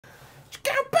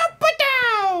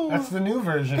That's the new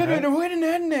version. Right?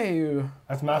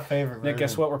 That's my favorite version. Nick,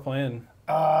 guess what we're playing?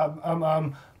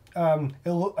 It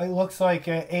looks like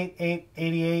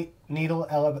 8888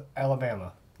 Needle,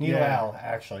 Alabama. Needle Al,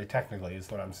 actually, technically, is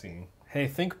what I'm seeing. Hey,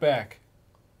 think back.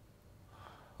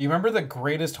 You remember the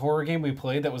greatest horror game we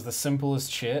played that was the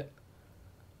simplest shit?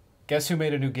 Guess who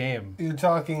made a new game? You're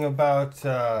talking about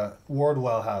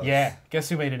Wardwell House. Yeah, guess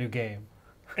who made a new game?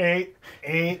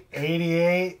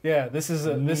 88. Yeah, this is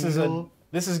like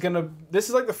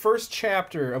the first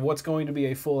chapter of what's going to be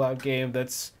a full-out game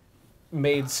that's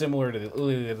made similar to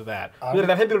that.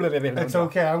 It's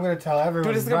okay. I'm going to tell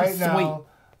everyone right now.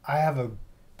 I have a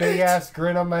big-ass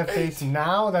grin on my face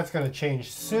now. That's going to change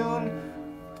soon.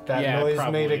 That noise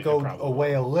made it go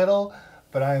away a little.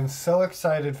 But I am so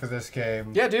excited for this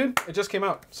game. Yeah, dude. It just came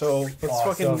out. So let's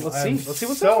see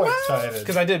what's so excited.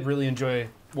 Because I did really enjoy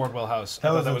Wardwell House. I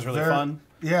thought that was really fun.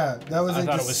 Yeah, that was. I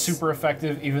thought it was super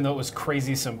effective, even though it was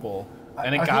crazy simple.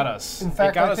 And it got us. In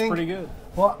fact, it got us pretty good.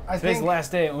 Well, Today's the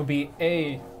last day. It would be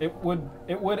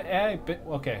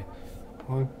okay.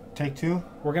 Take two.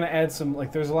 We're gonna add some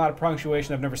there's a lot of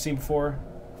punctuation I've never seen before.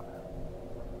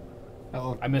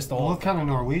 I missed the whole. It looked kind of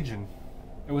Norwegian.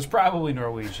 It was probably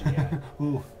Norwegian, yeah.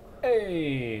 Ooh.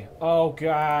 Hey. Oh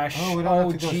gosh. Oh, we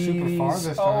don't have to go super far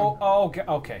this time.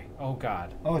 Okay. Oh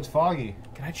god. Oh, it's foggy.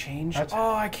 Can I change?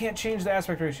 I can't change the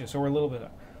aspect ratio, so we're a little bit.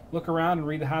 Look around and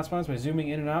read the hotspots by zooming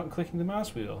in and out and clicking the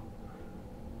mouse wheel.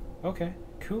 Okay,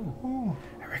 cool. Ooh.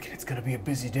 I reckon it's gonna be a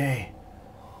busy day.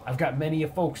 I've got many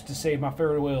folks to say my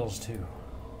farewells to.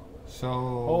 So.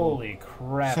 Holy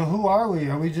crap. So who are we?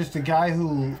 Are we just a guy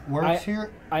who works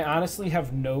here? I honestly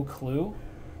have no clue.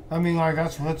 I mean,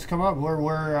 let's come up.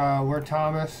 We're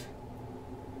Thomas.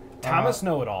 Thomas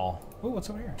know-it-all. Ooh, what's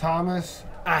over here? Thomas.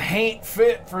 I ain't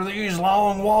fit for these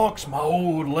long walks. My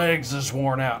old legs is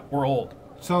worn out. We're old.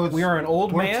 So we are an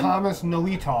old man. We're Thomas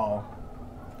Know-it-all.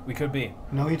 We could be.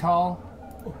 Know-it-all.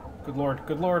 Good lord.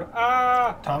 Good lord.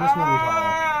 Thomas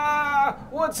Know-it-all.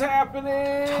 What's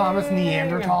happening? Thomas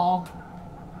Neanderthal.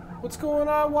 What's going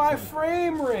on? Why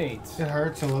frame rates? It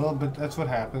hurts a little, but that's what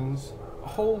happens.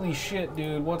 Holy shit,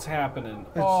 dude. What's happening?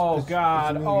 Oh,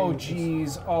 God. Oh,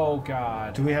 jeez. Oh,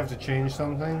 God. Do we have to change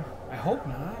something? I hope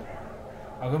not.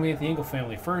 I'll go meet the Engel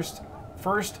family first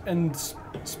and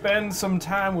spend some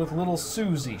time with little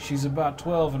Susie. She's about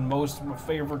 12 and most my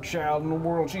favorite child in the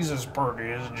world. She's as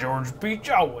pretty as George Peach.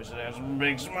 Always has a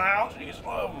big smile. She's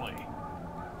lovely.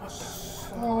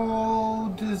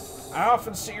 I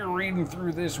often see her reading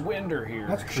through this window here.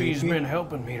 That's creepy. She's been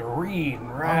helping me to read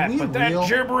and write, but that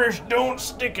gibberish don't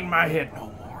stick in my head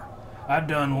no more. I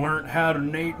done learnt how to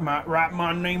write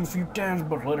my name a few times,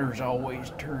 but letters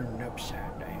always turned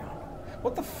upside down.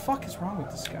 What the fuck is wrong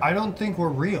with this guy? I don't think we're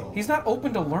real. He's not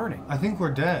open to learning. I think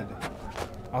we're dead.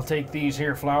 I'll take these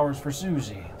here flowers for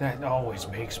Susie. That always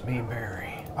makes me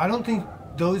merry. I don't think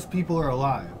those people are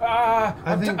alive.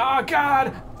 Oh,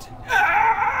 God!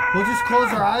 We'll just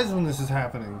close our eyes when this is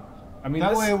happening. I mean,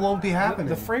 that way it won't be happening.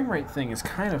 The frame rate thing is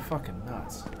kind of fucking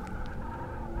nuts.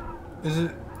 Is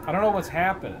it? I don't know what's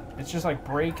happening. It's just like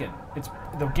breaking.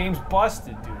 The game's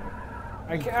busted, dude.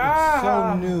 It's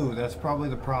so new. That's probably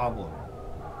the problem.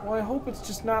 Well, I hope it's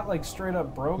just not like straight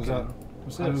up broken.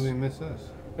 What's this? How did we miss this?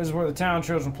 This is where the town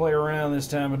children play around this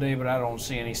time of day, but I don't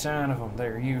see any sign of them.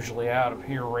 They're usually out up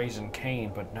here raising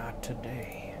Cain, but not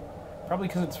today. Probably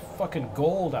because it's fucking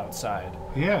gold outside.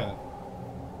 Yeah.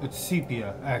 It's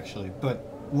sepia, actually, but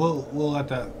we'll let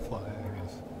that fly, I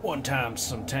guess. One time,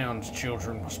 some town's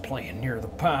children was playing near the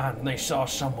pine, and they saw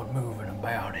someone moving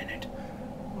about in it.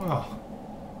 Oh,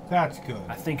 that's good.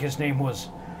 I think his name was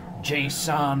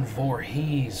Jason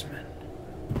Voorheesman.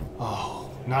 Oh,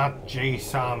 not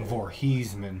Jason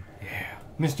Voorheesman. Yeah.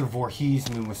 Mr.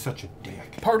 Voorheesman was such a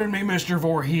dick. Pardon me, Mr.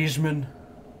 Voorheesman.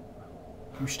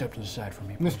 You step to the side for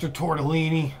me, please. Mr.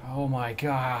 Tortellini. Oh my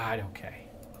God, okay.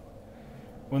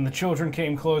 When the children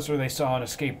came closer, they saw an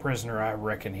escaped prisoner. I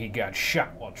reckon he got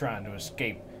shot while trying to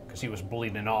escape because he was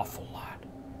bleeding an awful lot.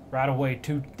 Right away,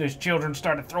 those children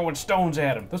started throwing stones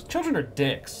at him. Those children are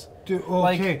dicks. Dude, okay.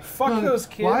 Like, fuck those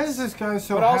kids. Why is this guy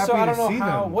so happy to see them? But also, I don't know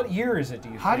how. What year is it, do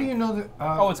you think? How do you know that?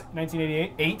 Oh, it's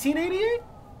 1988? 1888?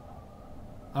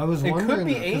 I was wondering. It could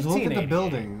be 1888. Look at the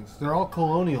buildings. They're all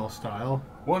colonial style.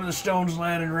 One of the stones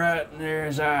landed right in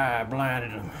his eye,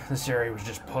 blinded him. This area was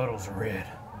just puddles of red.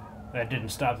 That didn't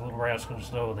stop the little rascals,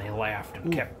 though. They laughed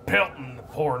and kept pelting the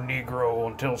poor Negro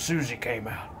until Susie came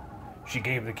out. She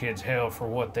gave the kids hell for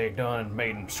what they'd done and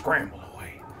made them scramble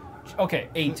away. Okay,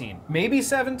 18. Maybe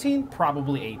 17,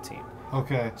 probably 18.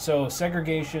 Okay. So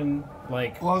segregation,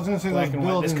 like, well, I was gonna say black and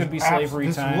white. This could be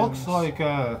slavery times. This looks like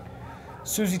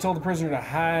Susie told the prisoner to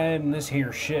hide in this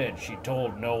here shed. She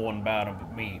told no one about him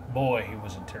but me. Boy, he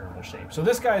was in terrible shape. So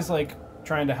this guy's like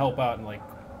trying to help out and like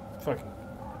fucking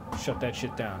shut that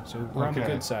shit down. So we're on the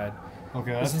good side.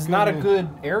 Okay, this is not a good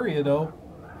area though.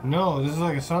 No, this is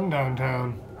like a sundown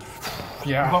town.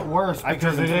 Yeah, but worse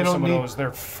because they don't some need. Of those.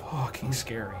 They're fucking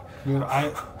scary. Dude,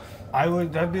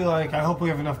 I'd be like, I hope we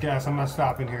have enough gas. I'm not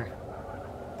stopping here.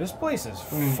 This place is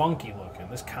funky looking.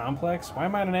 This complex. Why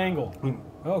am I at an angle?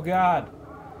 Oh God.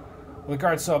 Well, the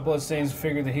guards saw bloodstains and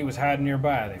figured that he was hiding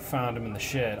nearby. They found him in the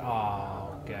shed.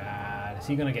 Oh God. Is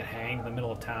he gonna get hanged in the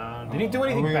middle of town? Did he do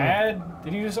anything bad?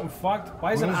 Did he do something fucked?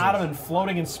 Why is an ottoman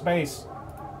floating in space?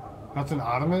 That's an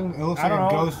ottoman? It looks like a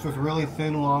ghost with really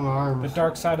thin, long arms. The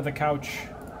dark side of the couch.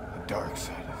 The dark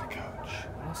side of the couch.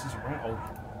 What else is around?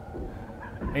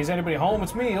 Oh. Hey, is anybody home?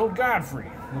 It's me, old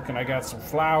Godfrey. Looking, I got some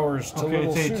flowers to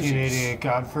little Susies. It's 1888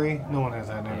 Godfrey. No one has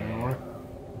that name anymore.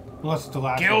 Unless it's the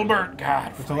last Gilbert name.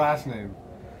 Godfrey. It's the last name.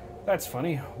 That's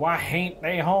funny. Why ain't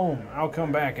they home? I'll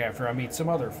come back after I meet some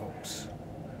other folks.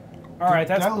 All right,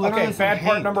 that's okay. Bad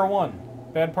part number one.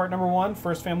 Bad part number one.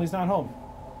 First family's not home,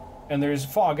 and there's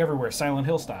fog everywhere, Silent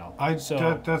Hill style. That's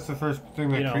the first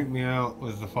thing that creeped me out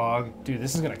was the fog. Dude,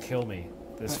 this is gonna kill me.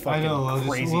 This fucking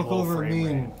crazy just look low over frame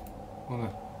me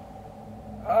rate.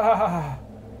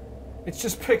 It's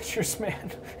just pictures,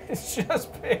 man. It's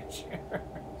just pictures.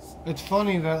 It's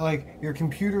funny that like your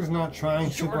computer's not trying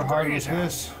super hard with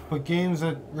this, but games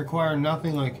that require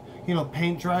nothing, like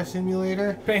Paint Dry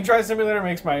Simulator. Paint Dry Simulator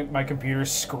makes my computer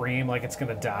scream like it's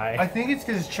gonna die. I think it's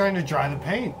because it's trying to dry the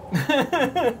paint.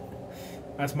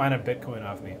 That's mine of Bitcoin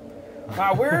off me.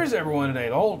 Wow, where is everyone today?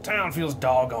 The whole town feels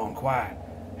doggone quiet.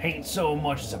 Ain't so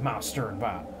much as a mouse stirring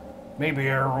about. Maybe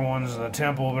everyone's in the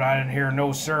temple, but I didn't hear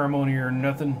no ceremony or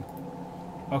nothing.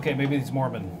 Okay, maybe it's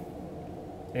Mormon.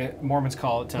 Mormons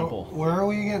call it temple. Where are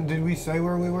we again? Did we say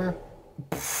where we were?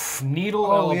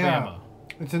 Needle, Alabama.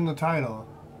 Yeah. It's in the title.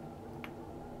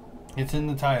 It's in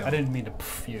the title. I didn't mean to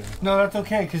pff you. No, that's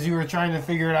okay, because you were trying to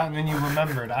figure it out and then you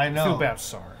remembered. I know. I feel bad,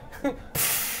 sorry.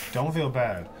 Don't feel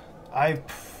bad. I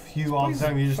pff you all the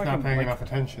time, you're just not paying enough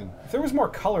attention. If there was more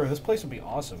color, this place would be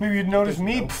awesome. Maybe you'd notice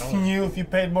me pffing you if you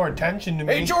paid more attention to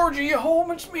me. Hey, Georgie, you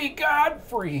home? It's me,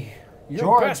 Godfrey.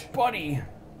 Your best buddy.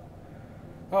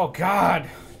 Oh, God.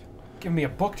 Give me a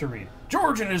book to read.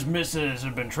 George and his missus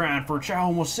have been trying for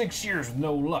almost 6 years with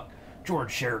no luck.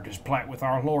 George shared his plight with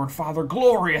our Lord Father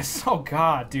Glorious. Oh,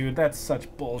 God, dude, that's such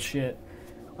bullshit.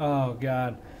 Oh,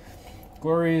 God.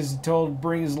 Glorious is told to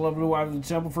bring his lovely wife to the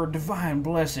temple for a divine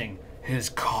blessing. His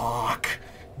cock.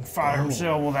 And Father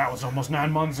himself, well, that was almost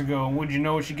 9 months ago. And would you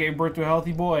know she gave birth to a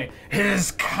healthy boy?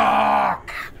 His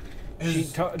cock.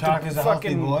 His cock is a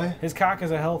healthy boy? His cock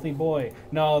is a healthy boy.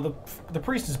 No, the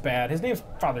priest is bad. His name's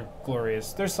Father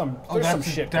Glorious. There's some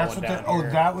shit going down here. Oh,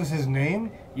 that was his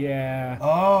name? Yeah.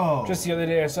 Oh. Just the other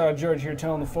day I saw George here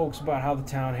telling the folks about how the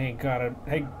town ain't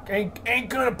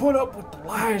gonna put up with the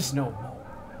lies no more.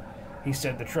 He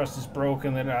said the trust is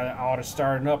broken, that I ought to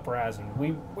start an uprising.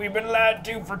 We've been lied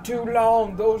to for too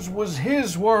long. Those was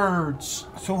his words.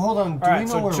 So hold on, do we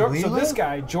know where we live? So this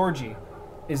guy, Georgie,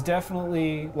 is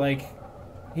definitely, like,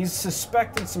 he's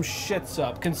suspecting some shit's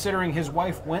up, considering his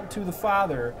wife went to the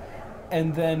father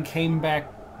and then came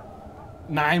back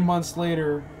 9 months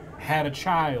later, had a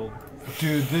child.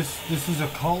 Dude, this is a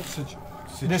cult situation.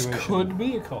 This could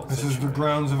be a cult situation. This is the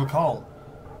grounds of a cult.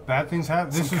 Bad things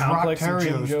happen. This is Rock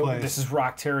Terrio's place. This is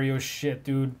Rock Terrio's shit,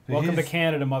 dude. Welcome to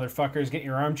Canada, motherfuckers. Get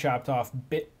your arm chopped off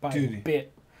bit by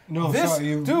bit. No,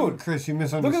 sorry, Chris, you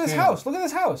misunderstand. Look at this house. Look at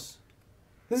this house.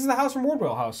 This is the house from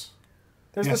Wardwell House.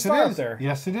 There's the star up there.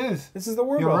 Yes, it is. This is the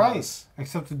Wardwell House.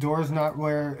 Except the door's not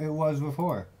where it was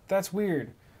before. That's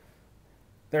weird.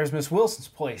 There's Miss Wilson's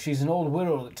place. She's an old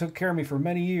widow that took care of me for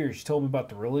many years. She told me about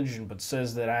the religion, but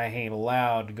says that I ain't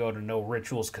allowed to go to no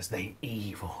rituals because they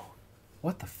evil.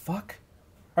 What the fuck?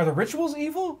 Are the rituals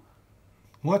evil?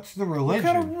 What's the religion?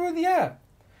 What kind of, yeah.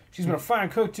 She's been a fine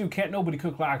cook, too. Can't nobody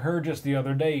cook like her. Just the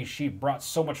other day, she brought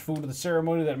so much food to the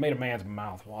ceremony that it made a man's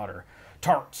mouth water.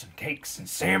 Tarts and cakes and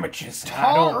sandwiches. And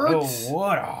I don't know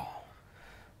what all.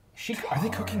 Are they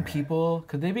cooking people?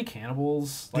 Could they be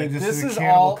cannibals? Like, dude, this is a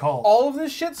cannibal cult. All of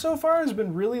this shit so far has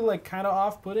been really, like, kind of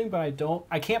off-putting, but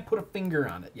I can't put a finger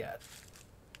on it yet.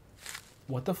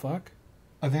 What the fuck?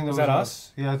 I think that was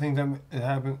us. Yeah, I think that it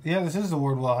happened. Yeah, this is the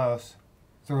Wardwell House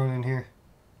thrown in here.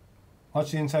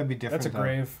 Watch the inside be different. That's a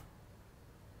grave.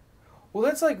 Well,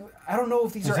 that's like, I don't know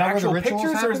if these are actual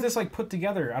pictures or is this like put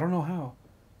together. I don't know how.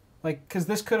 Like, because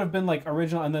this could have been like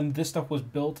original and then this stuff was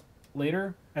built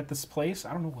later at this place.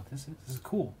 I don't know what this is. This is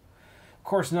cool. Of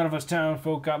course, none of us town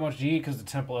folk got much to eat because the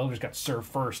temple elders got served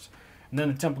first. And then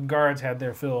the temple guards had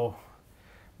their fill.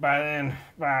 by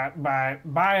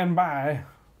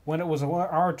when it was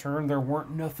our turn, there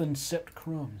weren't nothing except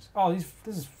crumbs. Oh, this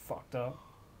is fucked up.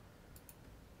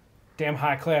 Damn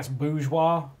high-class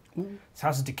bourgeois. This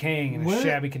house is decaying in a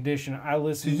shabby condition. I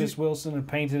listened to Miss Wilson and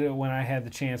painted it when I had the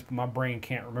chance, but my brain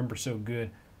can't remember so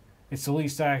good. It's the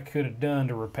least I could have done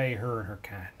to repay her and her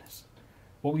kindness.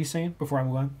 What were you saying before I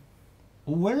move on?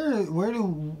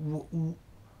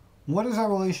 What is our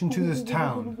relation to this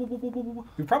town?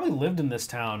 We probably lived in this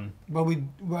town. But we're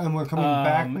coming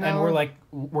back now? And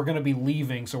we're going to be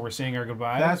leaving, so we're saying our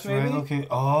goodbyes. That's maybe? right, okay.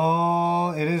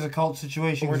 Oh, it is a cult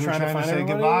situation because we're trying to say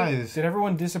goodbyes. Did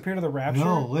everyone disappear to the rapture?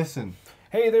 No, listen.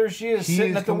 Hey, there she is,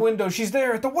 sitting at the window. She's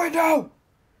there at the window!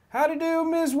 Howdy do,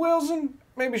 Ms. Wilson?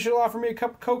 Maybe she'll offer me a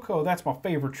cup of cocoa. That's my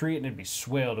favorite treat, and it'd be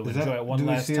swell to enjoy it one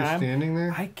last time. Do we see her standing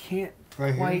there? I can't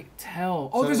quite tell.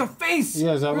 Oh, there's a face!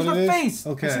 Yeah, is that what it is? There's a face!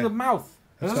 Okay. I see the mouth.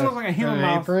 That doesn't look like a human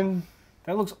mouth. Apron?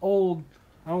 That looks old.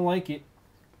 I don't like it.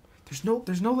 There's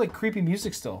no like creepy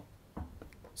music still.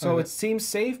 So it seems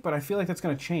safe, but I feel like that's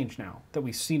going to change now that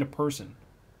we've seen a person.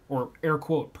 Or air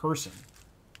quote person.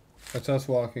 That's us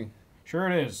walking. Sure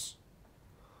it is.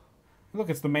 Look,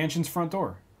 it's the mansion's front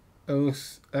door. It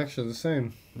looks actually the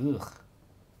same. Ugh.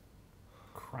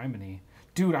 Criminy.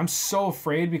 Dude, I'm so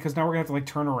afraid because now we're going to have to like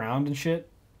turn around and shit.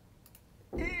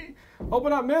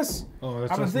 Open up, miss. Oh,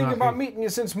 I've been thinking about meeting you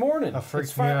since morning.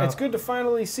 It's good to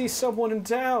finally see someone in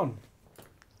town.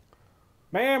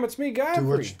 Ma'am, it's me,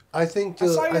 Godfrey. I think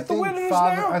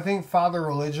Father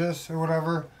Religious or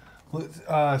whatever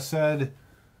said.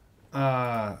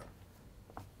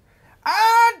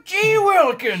 Gee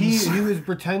Wilkins. He was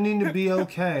pretending to be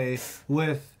okay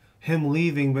with him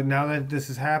leaving, but now that this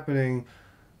is happening,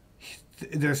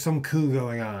 there's some coup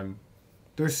going on.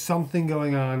 There's something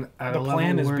going on at a level. The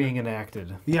plan is being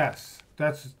enacted. Yes,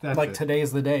 that's like it. Today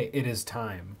is the day. It is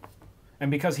time,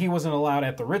 and because he wasn't allowed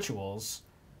at the rituals,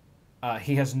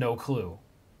 he has no clue.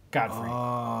 Godfrey,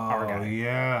 our guy.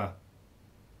 Yeah.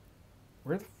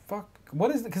 Where the fuck? What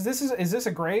is? Because is this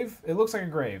a grave? It looks like a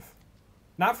grave.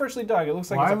 Not freshly dug. It looks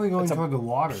like Why are we going toward the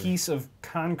water? Piece of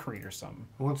concrete or something.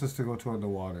 He wants us to go toward the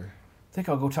water. I think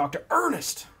I'll go talk to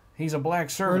Ernest. He's a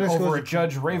black servant over at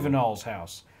Judge Ravenall's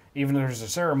house. Even though there's a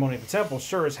ceremony at the temple,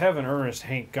 sure as heaven Ernest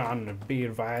ain't gone to be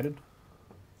invited.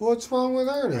 What's wrong with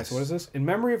Ernest? Right, so what is this? In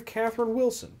memory of Catherine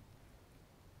Wilson.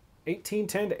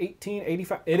 1810 to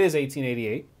 1885. It is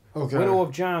 1888. Okay. Widow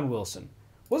of John Wilson.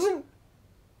 Wasn't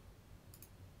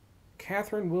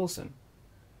Catherine Wilson.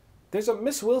 There's a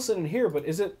Miss Wilson in here, but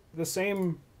is it the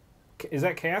same? Is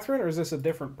that Catherine or is this a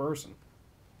different person?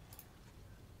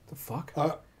 The fuck?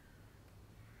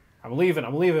 I'm leaving.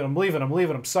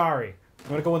 I'm sorry. I'm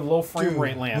going to go in low frame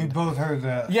rate land. We both heard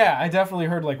that. Yeah, I definitely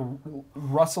heard like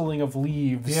rustling of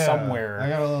leaves somewhere. I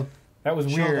got a little... That was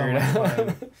weird.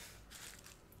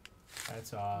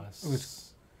 That's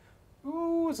us.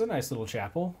 Ooh, it's a nice little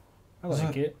chapel. I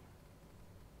like it.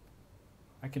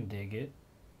 I can dig it.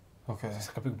 Okay. Is this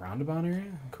like a big roundabout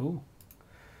area? Cool.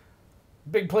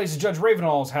 Big place is Judge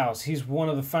Ravenall's house. He's one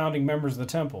of the founding members of the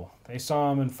temple. They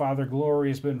saw him and Father Glory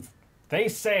has been... They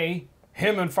say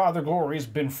him and Father Glory has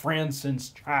been friends since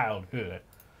childhood.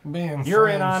 You're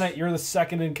in on it. You're the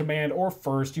second in command or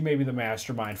first. You may be the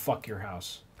mastermind. Fuck your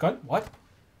house. What?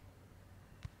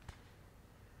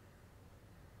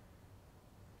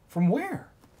 From where?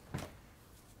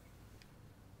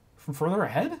 From further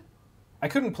ahead? I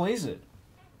couldn't place it.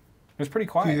 It was pretty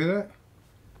quiet. Did you hear that?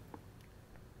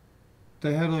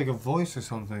 They had like a voice or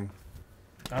something.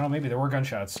 I don't know, maybe there were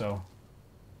gunshots, so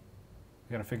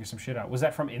we gotta figure some shit out. Was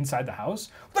that from inside the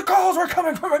house? The calls were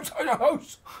coming from inside the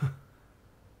house!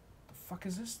 The fuck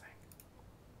is this thing?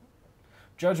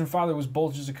 Judge and Father was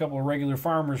both just a couple of regular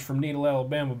farmers from Needle,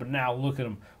 Alabama, but now look at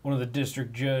him, one of the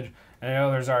district judge, and the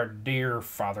other's our dear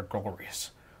Father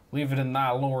Glorious. Leave it in thy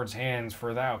Lord's hands,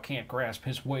 for thou can't grasp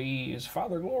his ways.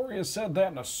 Father Glorious said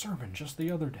that in a sermon just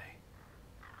the other day.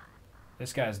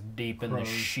 This guy's deep in the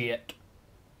shit.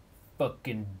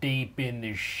 Fucking deep in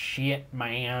the shit,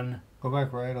 man. Go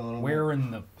back right a little bit. Where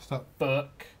in the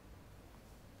fuck?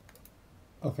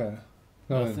 Okay.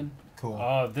 Nothing. Cool.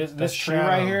 Oh, this tree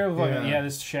right here,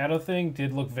 this shadow thing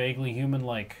did look vaguely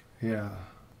human-like. Yeah.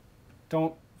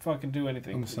 Don't fucking do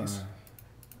anything, I'm please. sorry.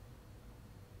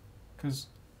 Because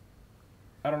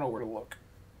I don't know where to look.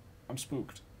 I'm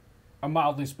spooked. I'm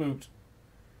mildly spooked.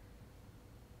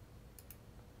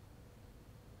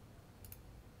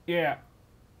 Yeah.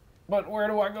 But where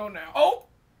do I go now? Oh!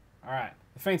 Alright.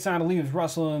 The faint sound of leaves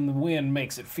rustling in the wind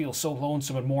makes it feel so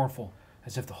lonesome and mournful,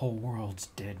 as if the whole world's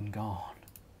dead and gone.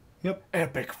 Yep.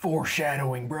 Epic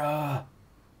foreshadowing, bruh.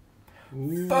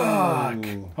 Ooh. Fuck!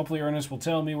 Hopefully Ernest will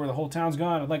tell me where the whole town's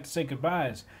gone. I'd like to say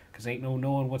goodbyes, because ain't no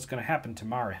knowing what's going to happen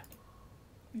tomorrow.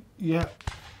 Yeah.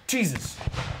 Jesus!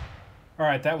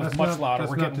 Alright, that was much louder.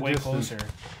 We're getting way closer.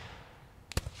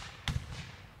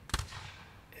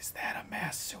 Is that a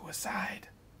mass suicide?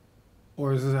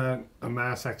 Or is that a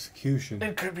mass execution?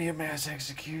 It could be a mass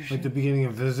execution. Like the beginning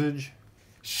of Visage?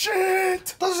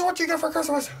 Shit! This is what you get for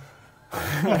Christmas!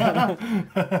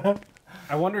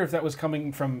 I wonder if that was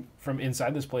coming from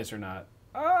inside this place or not.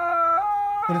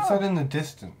 But it's not in the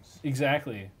distance.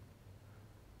 Exactly.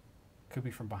 Could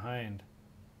be from behind.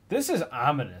 This is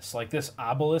ominous. Like this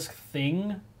obelisk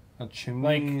thing. A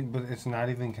chimney, but it's not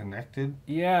even connected?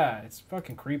 Yeah, it's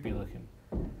fucking creepy looking.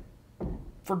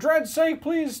 For dread's sake,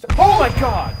 please. Oh my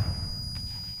god!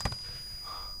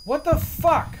 What the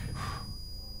fuck?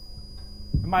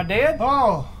 Am I dead?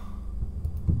 Oh!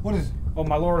 What is... Oh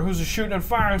my lord, who's shooting and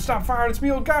firing? Stop firing, it's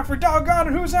me, old Godfrey. Doggone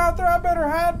it, who's out there? I better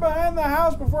hide behind the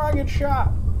house before I get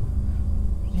shot.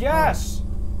 Yes!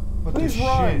 What Please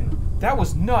run. Shit? That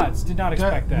was nuts. Did not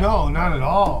expect that. No, not at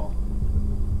all.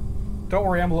 Don't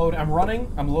worry, I'm loading. I'm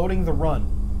running. I'm loading the run.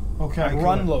 Okay. I'm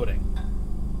run loading.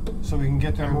 So we can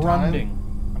get there in time? I'm running.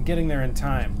 I'm getting there in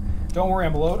time. Don't worry,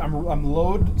 I'm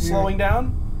slowing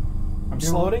down. I'm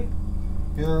slowing.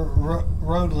 You're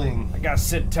roadling. I gotta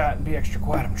sit tight and be extra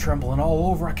quiet. I'm trembling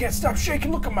all over. I can't stop shaking.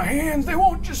 Look at my hands. They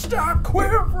won't just stop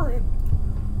quivering.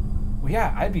 Well,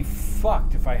 yeah, I'd be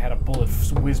fucked if I had a bullet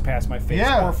whiz past my face.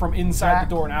 Yeah, or from inside the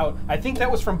door and out. I think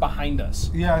that was from behind us.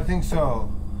 Yeah, I think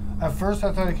so. At first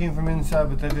I thought it came from inside,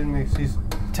 but that didn't make sense.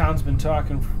 Town's been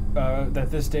talking that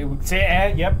this day would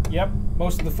say, yep.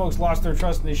 Most of the folks lost their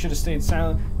trust and they should have stayed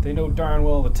silent. They know darn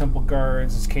well the temple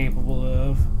guards is capable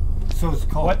of. So it's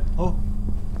called... What? Oh.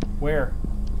 Where?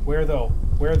 Where though?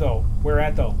 Where though? Where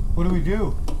at though? What do we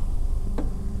do?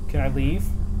 Can I leave?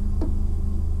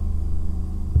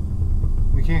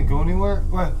 We can't go anywhere?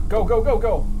 What?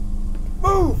 Go.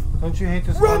 Move! Don't you hate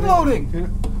this? Run loading!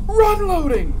 Run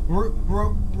loading!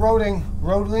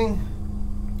 Roadling?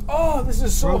 Oh, this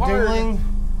is so hard. Am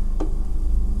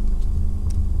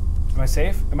I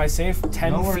safe? Am I safe?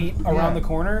 10 feet around the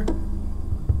corner?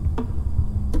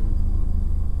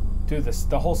 Dude,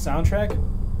 the whole soundtrack,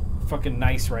 fucking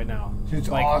nice right now. It's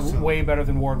like, awesome. Way better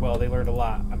than Wardwell. They learned a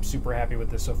lot. I'm super happy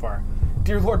with this so far.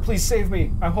 Dear Lord, please save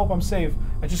me. I hope I'm safe.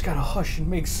 I just gotta hush and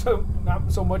make not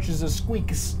so much as a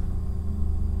squeaks.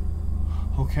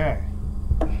 Okay.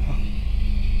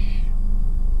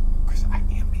 Chris, I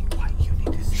am being quiet. You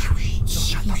need to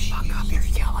shut the fuck up. You're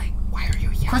yelling. Why are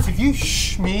you yelling? Chris, if you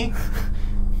shh me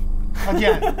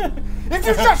again. If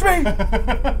you shush me!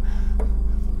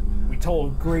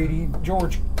 Told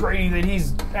George Grady, that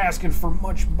he's asking for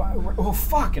much by... Oh,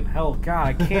 fucking hell, God,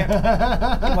 I can't...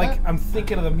 like, I'm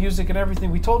thinking of the music and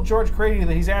everything. We told George Grady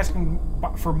that he's asking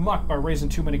for much by raising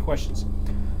too many questions.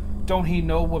 Don't he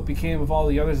know what became of all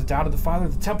the others that doubted the Father?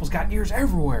 The temple's got ears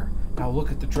everywhere. Now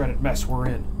look at the dreaded mess we're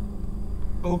in.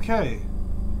 Okay.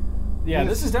 Yeah,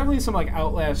 this is definitely some, like,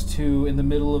 Outlast 2 in the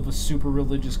middle of a super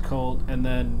religious cult, and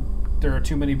then there are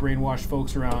too many brainwashed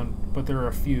folks around, but there are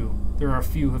a few. There are a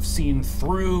few who have seen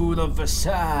through the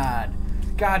facade.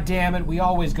 God damn it, we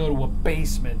always go to a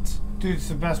basement. Dude, it's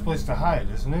the best place to hide,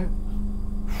 isn't it?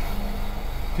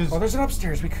 Well, there's an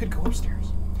upstairs. We could go upstairs.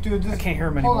 Dude, I can't hear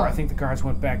him anymore. I think the guards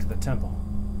went back to the temple.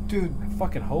 Dude. I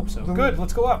fucking hope so. Good,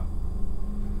 let's go up.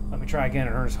 Let me try again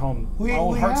and Ernest home. My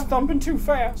old heart's thumping too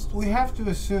fast. We have to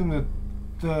assume that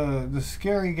the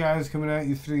scary guys coming at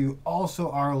you through you also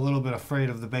are a little bit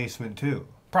afraid of the basement, too.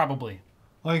 Probably.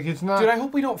 Like, it's not... Dude, I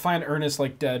hope we don't find Ernest,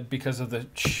 like, dead because of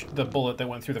the bullet that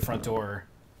went through the front door.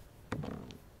 What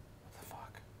the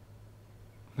fuck?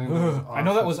 I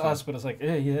know that was us, but it's like,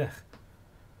 yeah.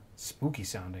 Spooky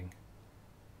sounding.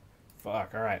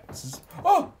 Fuck, alright. This is...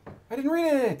 Oh! I didn't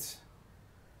read it!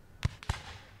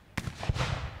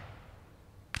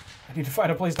 I need to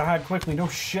find a place to hide quickly. No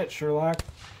shit, Sherlock.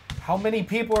 How many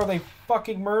people are they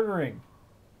fucking murdering?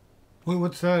 Wait,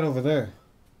 what's that over there?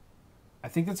 I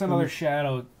think that's another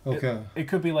shadow. Okay. It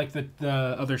could be like the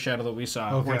other shadow that we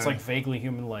saw, where it's like vaguely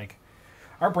human-like.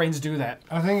 Our brains do that.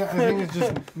 I think it's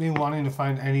just me wanting to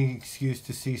find any excuse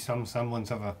to see some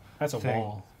semblance of a That's a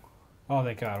wall. Oh,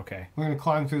 thank God, okay. We're going to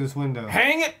climb through this window.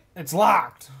 Hang it! It's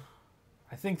locked!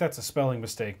 I think that's a spelling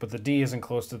mistake, but the D isn't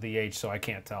close to the H, so I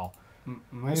can't tell.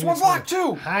 This one's locked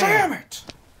too! Damn it!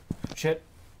 Shit.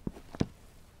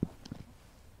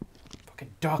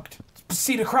 Fucking ducked.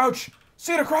 C to crouch!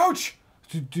 C to crouch!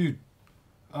 Dude.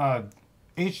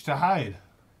 H to hide.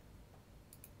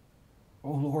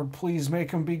 Oh, Lord, please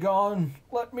make him be gone.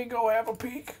 Let me go have a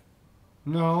peek.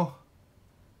 No.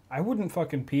 I wouldn't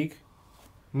fucking peek.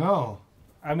 No.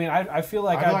 I mean, I feel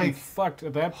like I'd be fucked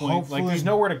at that point. Like, there's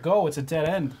nowhere to go. It's a dead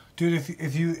end. Dude,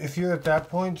 if you're at that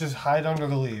point, just hide under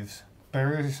the leaves.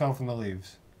 Bury yourself in the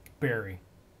leaves.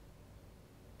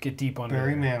 Get deep under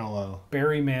Barry Manilow.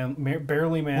 Barely Man.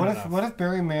 What if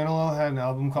Barry Manilow had an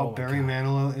album called Barry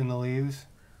Manilow in the Leaves?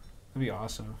 That'd be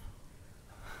awesome.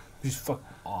 He's fucking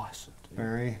awesome, dude.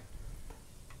 Barry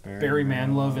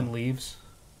Manilow in Leaves.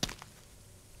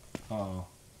 Oh.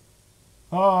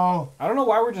 I don't know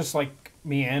why we're just like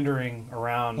meandering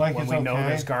around when we know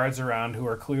there's guards around who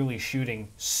are clearly shooting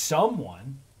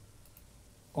someone.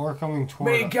 Or coming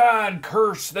toward May God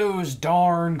curse those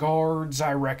darn guards.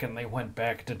 I reckon they went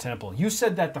back to temple. You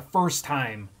said that the first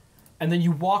time, and then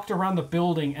you walked around the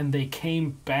building and they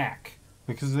came back.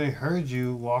 Because they heard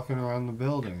you walking around the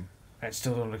building. That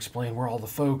still don't explain where all the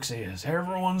folks is.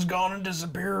 Everyone's gone and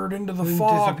disappeared into the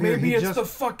fog. Maybe it's the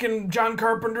fucking John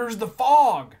Carpenter's The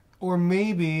Fog. Or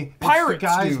maybe Pirates,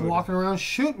 it's the guys walking around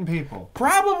shooting people.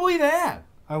 Probably that.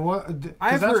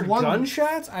 I've heard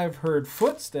gunshots. I've heard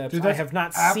footsteps. Dude, I have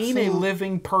not seen a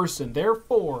living person.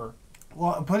 Therefore,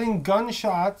 well, putting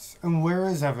gunshots and where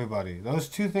is everybody? Those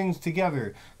two things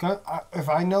together. If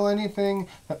I know anything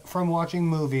from watching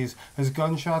movies, is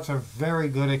gunshots are very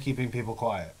good at keeping people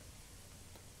quiet.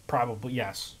 Probably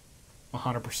yes,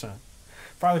 100%.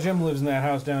 Father Jim lives in that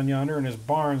house down yonder, and his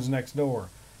barn's next door.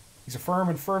 He's a firm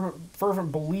and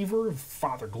fervent believer of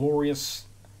Father Glorious.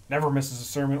 Never misses a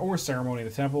sermon or ceremony at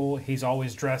the temple. He's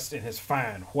always dressed in his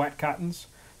fine white cottons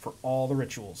for all the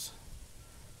rituals.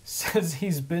 Says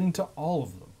he's been to all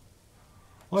of them.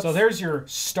 So there's your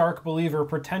stark believer,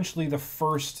 potentially the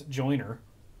first joiner.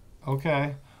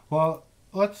 Okay. Well,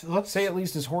 let's say at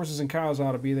least his horses and cows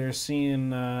ought to be there.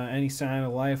 Seeing any sign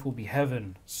of life will be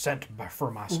heaven sent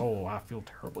for my soul. I feel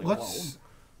terribly alone. Let's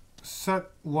set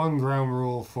one ground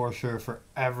rule for sure for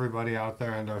everybody out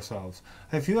there and ourselves.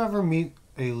 If you ever meet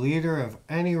a leader of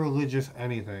any religious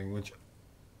anything, which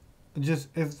just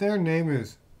if their name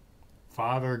is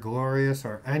Father Glorious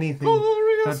or anything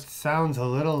that sounds a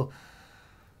little,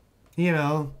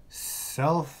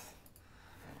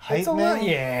 self-heightening.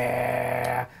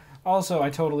 Yeah. Also, I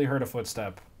totally heard a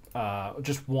footstep.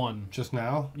 Just one. Just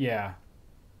now? Yeah.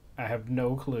 I have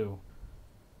no clue.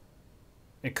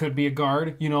 It could be a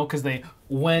guard, because they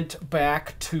went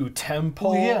back to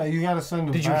temple. Well, yeah, you gotta send them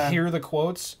back. Did you hear the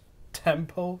quotes?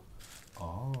 Temple.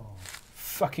 Oh.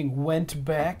 Fucking went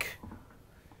back.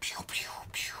 Pew, pew,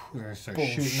 pew. They're gonna start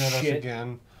shooting at us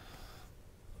again.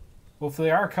 Well, if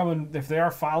they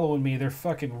are following me, they're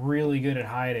fucking really good at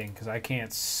hiding because I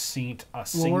can't see a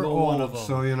single one of them.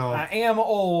 So, I am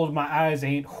old. My eyes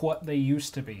ain't what they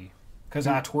used to be because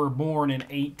I were born in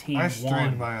 1801. I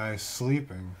strained my eyes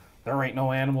sleeping. There ain't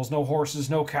no animals, no horses,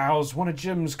 no cows. One of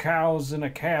Jim's cows and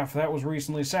a calf that was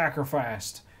recently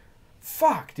sacrificed.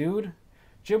 Fuck, dude.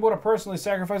 Jim would have personally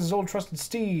sacrificed his old trusted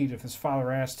steed if his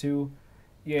father asked to.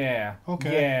 Yeah.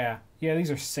 Okay. Yeah,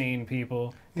 these are sane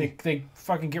people. They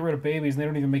fucking get rid of babies and they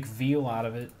don't even make veal out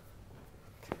of it.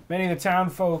 Many of the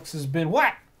town folks has been...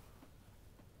 What?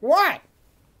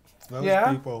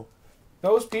 Those people.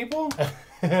 Those people?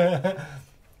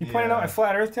 You pointed out my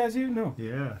flat earth tattoo? No.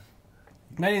 Yeah.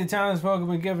 Many of the townsfolk have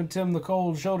been giving Tim the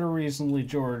cold shoulder recently.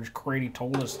 George Crady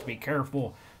told us to be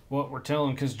careful what we're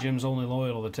telling because Jim's only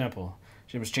loyal to the temple.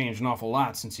 Jim's changed an awful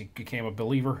lot since he became a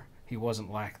believer. He wasn't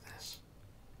like this.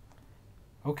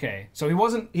 Okay, so he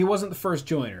wasn't the first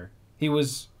joiner. He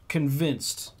was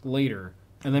convinced later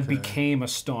and then became a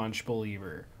staunch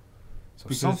believer. So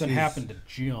because something happened to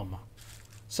Jim.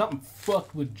 Something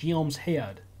fucked with Jim's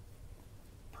head.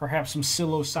 Perhaps some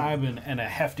psilocybin and a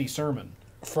hefty sermon.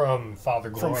 From Father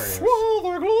Glorious.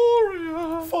 Father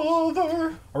Glorious.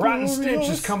 Father. A rotten stench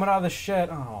is coming out of the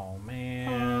shed. Oh,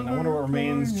 man. I wonder what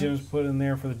remains Jim's put in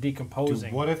there for the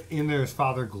decomposing. Dude, what if in there is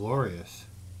Father Glorious?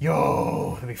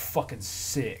 Yo, that'd be fucking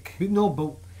sick. No,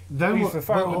 but then if the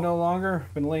fire would no longer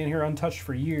been laying here untouched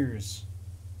for years.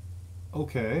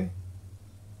 Okay.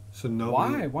 So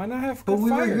nobody... Why? Why not have good fire? But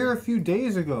we were here a few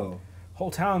days ago.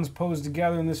 Whole town's posed to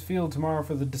gather in this field tomorrow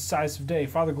for the decisive day.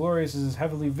 Father Glorious is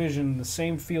heavily visioned in the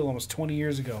same field almost 20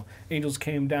 years ago. Angels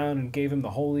came down and gave him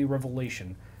the holy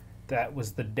revelation. That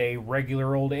was the day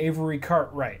regular old Avery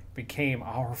Cartwright became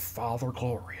our Father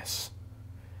Glorious.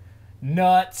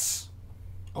 Nuts.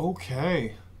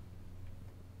 Okay.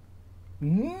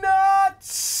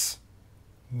 Nuts.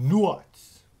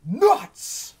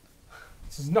 This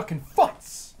is knuckin'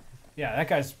 futz. Yeah, that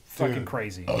guy's fucking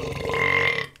crazy.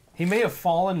 He may have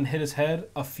fallen and hit his head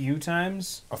a few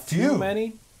times. A few? Too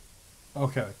many?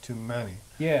 Okay, too many.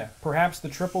 Yeah, perhaps the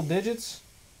triple digits?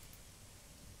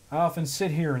 I often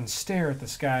sit here and stare at the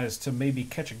skies to maybe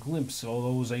catch a glimpse of all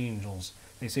those angels.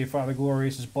 They say Father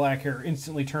Glorious's black hair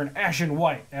instantly turned ashen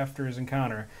white after his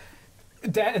encounter.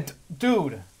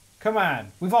 Dude, come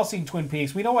on. We've all seen Twin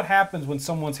Peaks. We know what happens when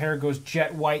someone's hair goes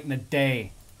jet white in a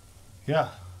day. Yeah.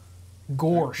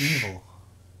 Gorsh. Evil.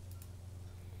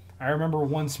 I remember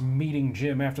once meeting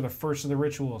Jim after the first of the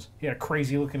rituals. He had a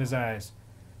crazy look in his eyes.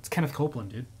 It's Kenneth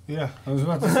Copeland, dude. Yeah, I was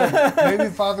about to say,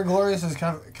 maybe Father Glorious is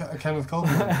Kenneth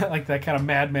Copeland. Like that kind of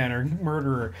madman or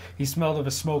murderer. He smelled of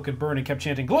a smoke and burn and kept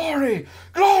chanting, "Glory!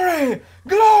 Glory!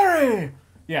 Glory!"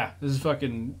 Yeah, this is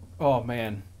fucking, oh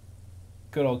man.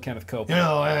 Good old Kenneth Copeland. You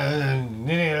know,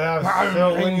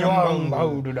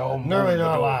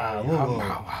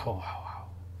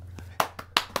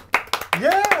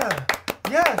 yeah!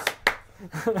 Yes!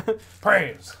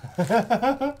 Praise!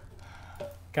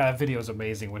 God, that video is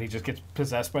amazing when he just gets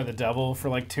possessed by the devil for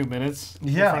like 2 minutes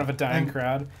in front of a dying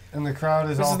crowd. And the crowd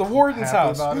is This is the warden's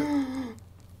house.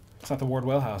 It's not the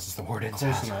Wardwell House, it's the warden's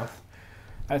house. Close enough.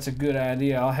 That's a good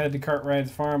idea. I'll head to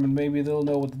Cartwright's farm and maybe they'll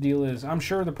know what the deal is. I'm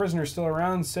sure the prisoner's still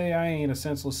around. Say I ain't a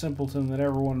senseless simpleton that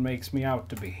everyone makes me out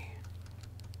to be.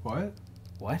 What?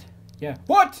 What? Yeah.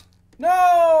 What?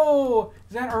 No!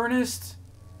 Is that Ernest?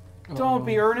 Don't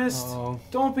be Ernest.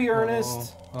 Don't be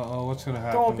Ernest. Uh-oh, what's going to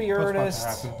happen? Don't be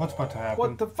Ernest. What's about to happen?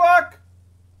 What the fuck?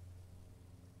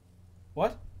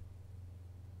 What?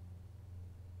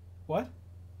 What?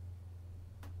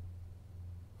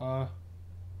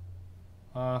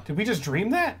 Did we just dream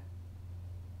that?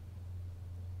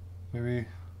 Maybe.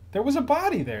 There was a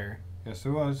body there. Yes,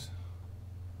 there was.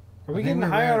 Are we getting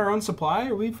high on our own supply?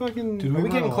 Are we fucking... Are we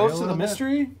getting close to the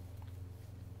mystery?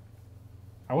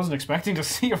 I wasn't expecting to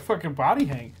see a fucking body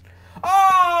hang. Oh!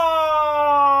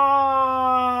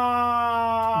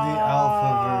 The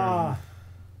alpha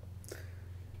version.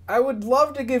 I would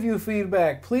love to give you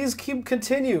feedback. Please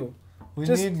continue. We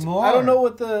need more. I don't know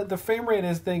what the frame rate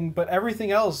is thing, but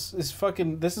everything else is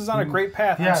fucking... This is on a great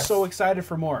path. Yes. I'm so excited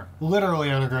for more.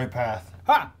 Literally on a great path.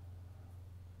 Ha!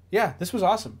 Yeah, this was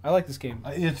awesome. I like this game.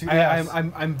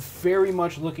 I'm very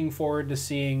much looking forward to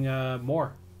seeing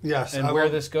more. Yes, and where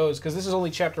this goes, because this is only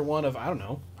chapter 1 of I don't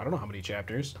know how many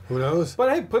chapters. Who knows?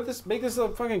 But hey, make this a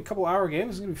fucking couple hour game.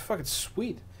 This is gonna be fucking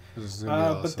sweet. This is gonna be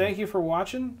awesome. But thank you for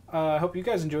watching. I hope you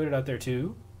guys enjoyed it out there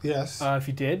too. Yes. If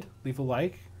you did, leave a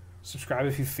like, subscribe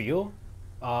if you feel.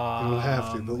 You don't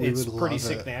have to, but we it's would pretty love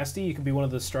sick it. Nasty. You can be one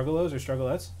of the struggalos or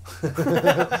struggalettes.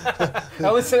 I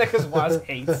only say that because Waz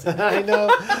hates it. I know.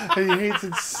 He hates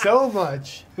it so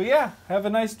much. But yeah, have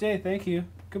a nice day. Thank you.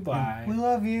 Goodbye. We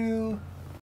love you.